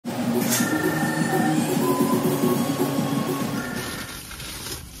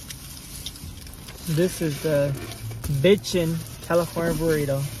This is the Bitchin California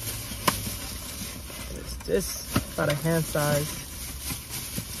burrito. It's just about a hand size.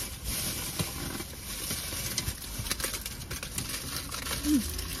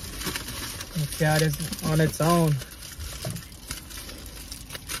 Look how it is on its own.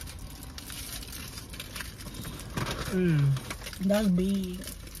 That's big.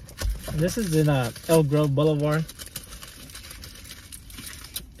 This is in Elk Grove Boulevard.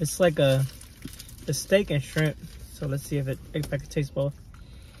 It's like a steak and shrimp. So let's see if I can taste both.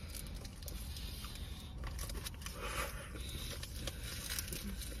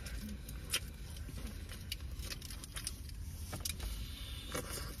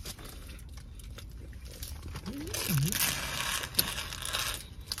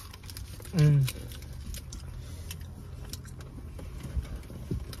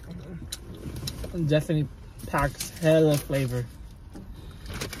 Definitely packs hella flavor. I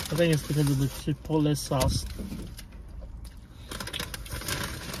think it's because of the chipotle sauce.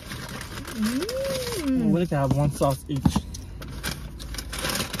 We can have one sauce each.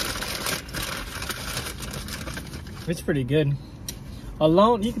 It's pretty good.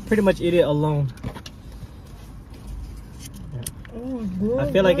 Alone, you can pretty much eat it alone. Yeah.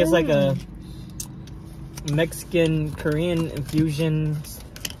 I feel like it's like a Mexican Korean infusion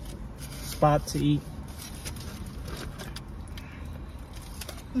spot to eat.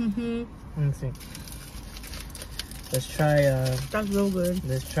 Let me see. Let's try that's real good.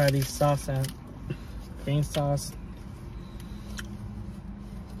 Let's try these sauce out. Green sauce.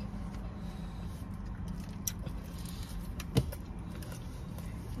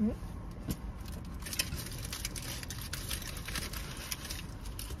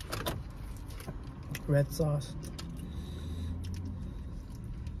 Red sauce.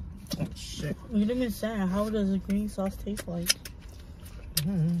 Oh shit. You didn't even say how does the green sauce taste like?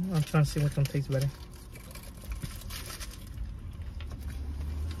 I'm trying to see which one tastes better.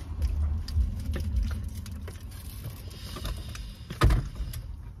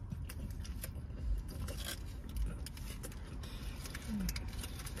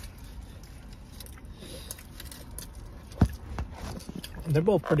 They're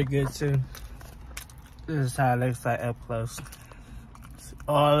both pretty good too. This is how it looks like up close.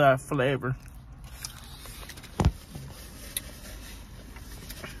 All that flavor.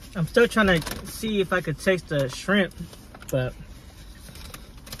 I'm still trying to see if I could taste the shrimp, but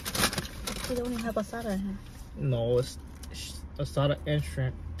They don't even have asada here. No, it's asada and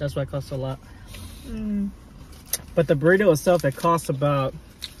shrimp. That's why it costs a lot. But the burrito itself, it costs about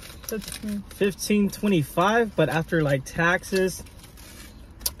 $15.25, but after like taxes,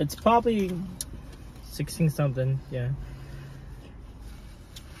 it's probably 16 something. Yeah.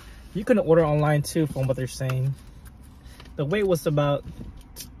 You can order online too, from what they're saying. The wait was about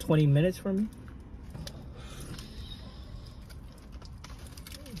 20 minutes for me.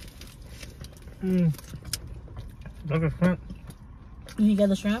 Look at shrimp. You got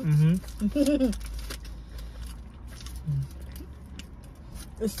the shrimp?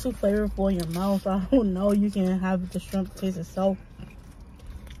 It's too flavorful in your mouth. I don't know. You can have the shrimp taste itself.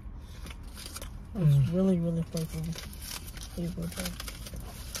 It's really, really flavorful.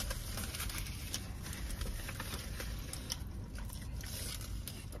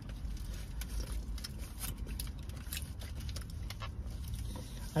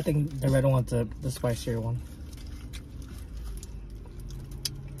 I think the red one's the spicier one.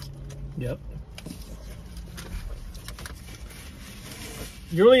 Yep.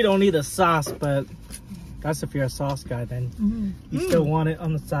 You really don't need a sauce, but that's if you're a sauce guy, then you still want it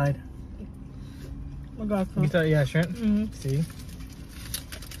on the side. I got You thought, yeah, shrimp? See?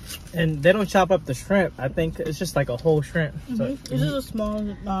 And they don't chop up the shrimp. I think it's just like a whole shrimp. So, this is a small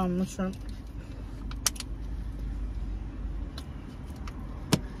shrimp.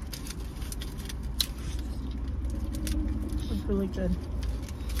 It's really good.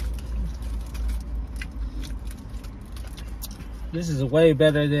 This is way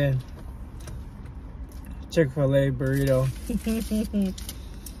better than Chick-fil-A burrito.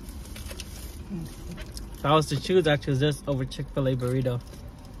 If I was to choose, I'd choose this over Chick-fil-A burrito.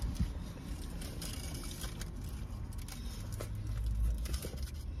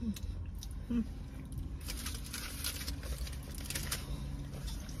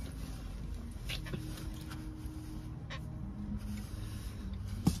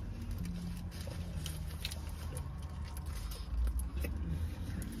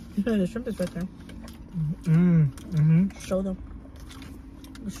 The shrimp is right there. Show them.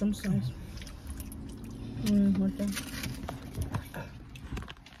 The shrimp size. Right there.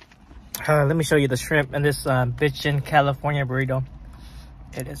 Let me show you the shrimp and this Bitchin California burrito.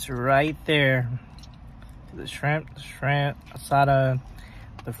 It is right there. The shrimp, asada,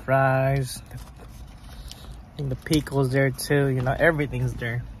 the fries. I think the pico's there too. You know, everything's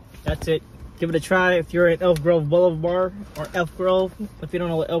there. That's it. Give it a try if you're at Elk Grove Boulevard or Elk Grove. If you don't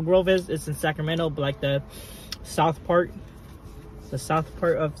know what Elk Grove is, it's in Sacramento, but like the south part. The south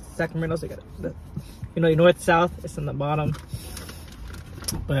part of Sacramento. So you know, north south. It's in the bottom.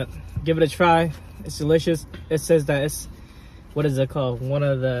 But give it a try. It's delicious. It says that it's, what is it called? One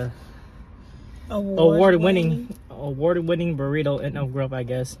of the award-winning burrito in Elk Grove, I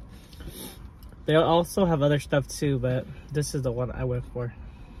guess. They also have other stuff too, but this is the one I went for.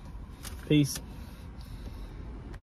 Peace.